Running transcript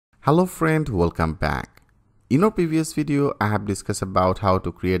Hello friend, welcome back. In our previous video, I have discussed about how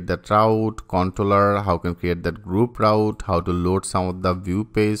to create that route, controller, how can create that group route, how to load some of the view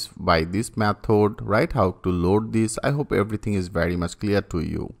page by this method, right? How to load this. I hope everything is very much clear to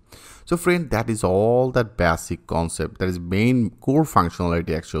you. So friend, that is all that basic concept, that is main core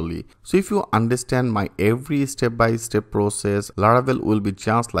functionality actually. So if you understand my every step-by-step process, Laravel will be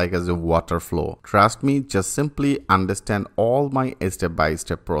just like as a water flow. Trust me, just simply understand all my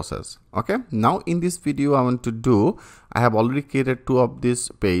step-by-step process. Okay, now in this video I have already created two of this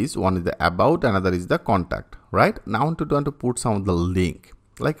page. One is the about, another is the contact, right? Now I want to put some of the link,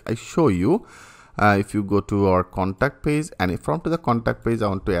 like I show you. If you go to our contact page, and from to the contact page I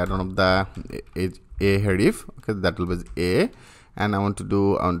want to add one of the a href. Okay, that will be a, and I want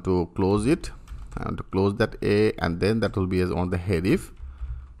to close it. I want to close that a, and then that will be as on the href,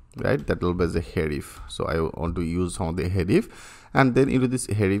 right? That will be as a href. So I want to use some of the href, and then into this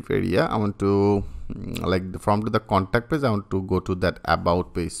href area I want to from to the contact page I want to go to that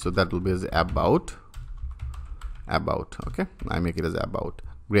about page. So that will be as about. Okay, I make it as about.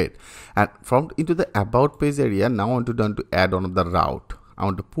 Great. And from into the about page area, now I want to add one of the route. I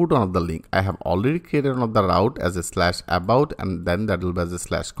want to put one of the link. I have already created one of the route as a /about, and then that will be as a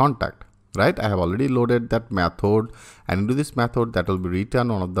 /contact, right? I have already loaded that method, and into this method that will be return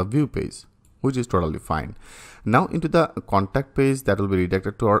one of the view page, which is totally fine. Now into the contact page that will be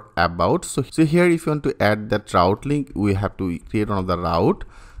redirected to our about. So here if you want to add that route link, we have to create one of the route.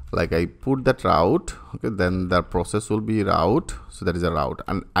 Like I put that route, okay, then the process will be route. So that is a route,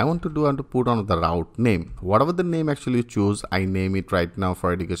 and I want to put on the route name. Whatever the name actually you choose, I name it right now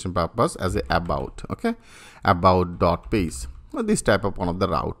for education purpose as a about. Okay, about dot page. This type of one of the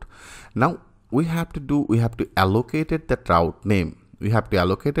route. Now we have to allocate it that route name. We have to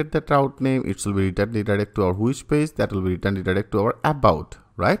allocate it that route name. It will be returned redirect to our which page, that will be returned redirect to our about.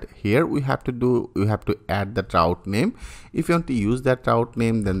 Right here we have to add the route name. If you want to use that route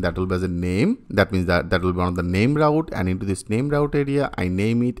name, then that will be as a name. That means that will be on the name route, and into this name route area I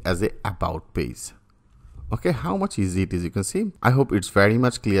name it as a about page. Okay, how much easy it is, you can see. I hope it's very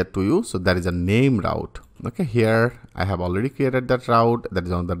much clear to you. So that is a name route. Okay, here I have already created that route. That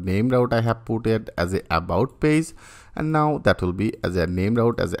is on the name route. I have put it as a about page, and now that will be as a name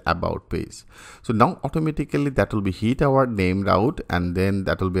route as a about page. So now automatically that will be hit our name route, and then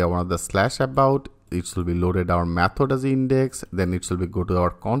that will be one of the /about. It will be loaded our method as index. Then it will be go to our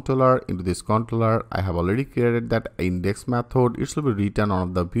controller. Into this controller I have already created that index method. It will be return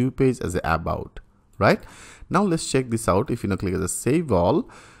on the view page as a about. Right now let's check this out. If you now click as a save all,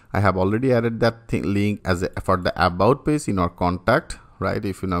 I have already added that link as for the about page in our contact. Right,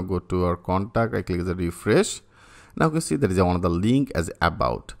 if you now go to our contact, I click as a refresh. Now you can see there is one of the link as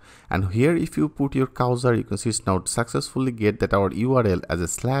about, and here if you put your cursor, you can see it's now successfully get that our URL as a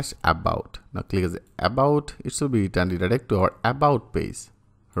 /about. Now click as about, it will be returned redirect to our about page,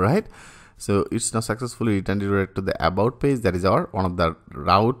 right? So it's now successfully returned redirect to the about page. That is our one of the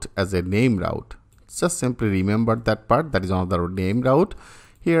route as a name route. Just simply remember that part, that is one of the name route.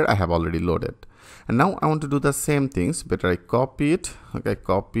 Here I have already loaded, and now I want to do the same things. Better I copy it. Okay,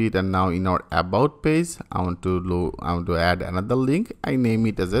 copy it, and now in our about page I want to add another link. I name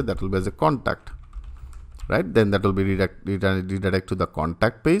it as that will be as a contact, right? Then that will be redirect to the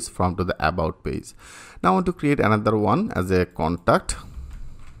contact page from to the about page. Now I want to create another one as a contact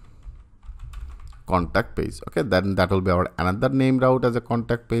page. Okay, then that will be our another name route as a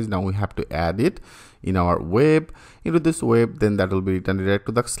contact page. Now we have to add it in our web. Into this web, then that will be returned direct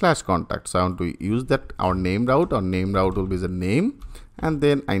to the /contact. So I want to use that our name route. Our name route will be the name, and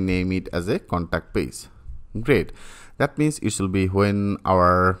then I name it as a contact page. Great. That means it will be when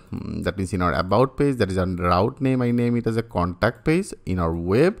our that means in our about page, that is our route name, I name it as a contact page. In our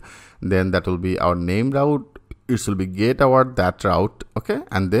web, then that will be our name route. It will be get our that route. Okay,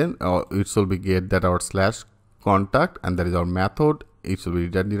 and then it will be get that our /contact, and that is our method. It will be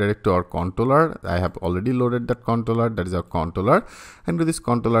redirect to our controller. I have already loaded that controller. That is our controller, and with this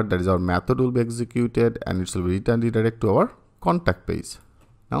controller, that is our method will be executed, and it will be returned redirect to our contact page.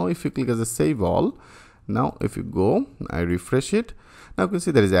 Now if you click as a save all, now if you go, I refresh it. Now you can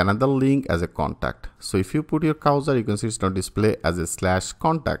see there is another link as a contact. So if you put your cursor, you can see it's now display as a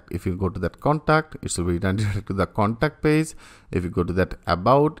 /contact. If you go to that contact, it will be returned direct to the contact page. If you go to that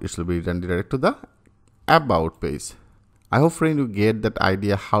about, it will be returned direct to the about page. I hope friend you get that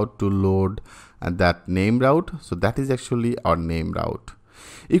idea how to load that name route. So that is actually our name route.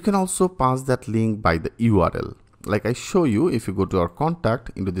 You can also pass that link by the URL. Like I show you, if you go to our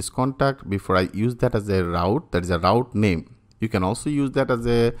contact, into this contact, before I use that as a route, that is a route name. You can also use that as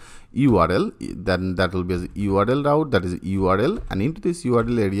a URL, then that will be as a URL route, that is URL, and into this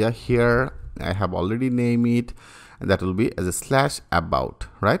URL area here I have already named it, and that will be as a /about,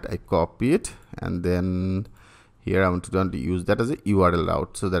 right? I copy it, and then here I want to use that as a URL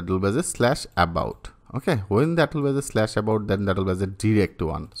route, so that will be as a /about. Okay, when that will be as a /about, then that will be as a direct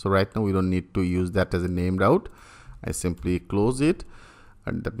one. So right now we don't need to use that as a name route. I simply close it,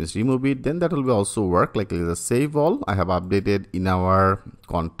 and that means remove it. Then that will be also work like a save all. I have updated in our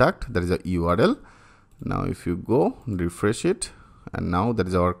contact, that is a URL. Now if you go refresh it, and now that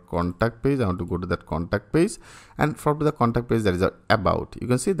is our contact page. I want to go to that contact page, and from the contact page there is a about. You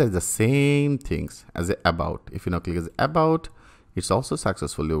can see that is the same things as a about. If you now click as about, it's also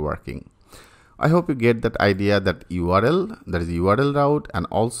successfully working. I hope you get that idea, that URL, that is URL route, and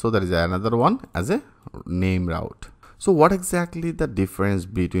also there is another one as a name route. So what exactly the difference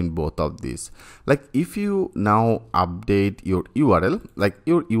between both of these? Like if you now update your URL, like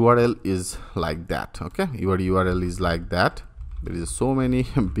your URL is like that, okay? Your URL is like that. There is so many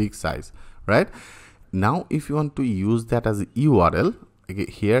big size, right? Now if you want to use that as a URL, okay,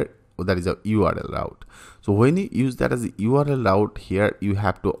 here that is a URL route. So when you use that as a URL route, here you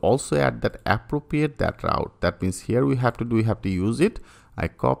have to also add that appropriate that route. That means here we have to use it. I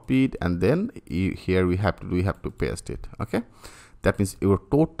copy it, and then here we have to paste it. Okay, that means your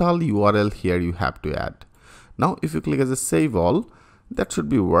total URL here you have to add. Now if you click as a save all, that should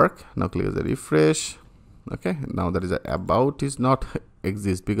be work. Now click as a refresh. Okay, now there is a about is not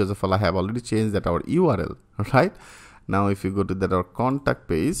exist because of all I have already changed that our URL, right? Now if you go to that our contact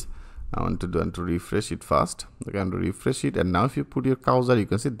page, I want to refresh it first. Okay, I want to refresh it, and now if you put your cursor, you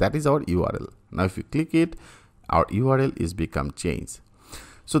can see that is our URL. Now if you click it, our URL is become changed.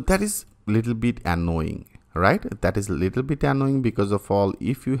 So that is little bit annoying, right? That is a little bit annoying because of all,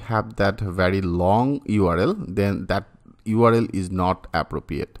 if you have that very long URL, then that URL is not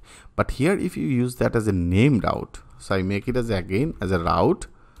appropriate. But here if you use that as a name route, so I make it as again as a route,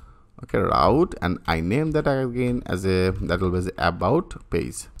 okay, route, and I name that again as a, that will be as about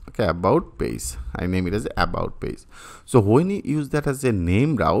page. Okay, about page, I name it as about page. So when you use that as a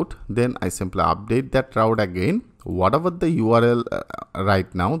name route, then I simply update that route again. Whatever the URL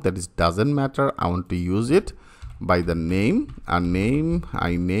right now, that is doesn't matter. I want to use it by the name, I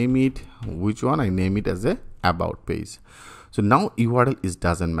name it, which one? I name it as a about page. So now URL is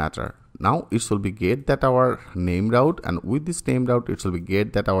doesn't matter. Now it will be get that our name route, and with this name route it will be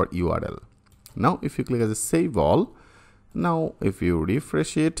get that our URL. Now if you click as a save all, now if you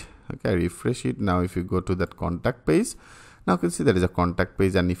refresh it, okay, refresh it. Now if you go to that contact page, now you can see there is a contact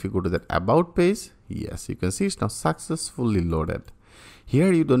page, and if you go to that about page, yes, you can see it's now successfully loaded.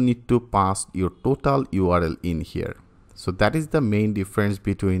 Here you don't need to pass your total URL in here. So that is the main difference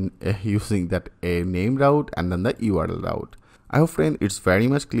between using that a name route and then the URL route. I hope friend it's very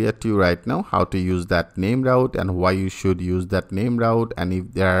much clear to you right now how to use that name route and why you should use that name route, and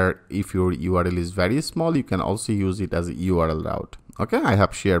if your URL is very small, you can also use it as a URL route. Okay, I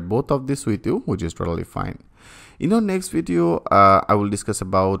have shared both of this with you, which is totally fine. In our next video, I will discuss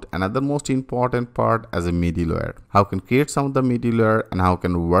about another most important part as a middleware. How can create some of the middleware and how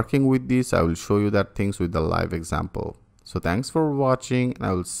can working with this. I will show you that things with the live example. So thanks for watching, and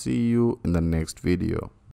I will see you in the next video.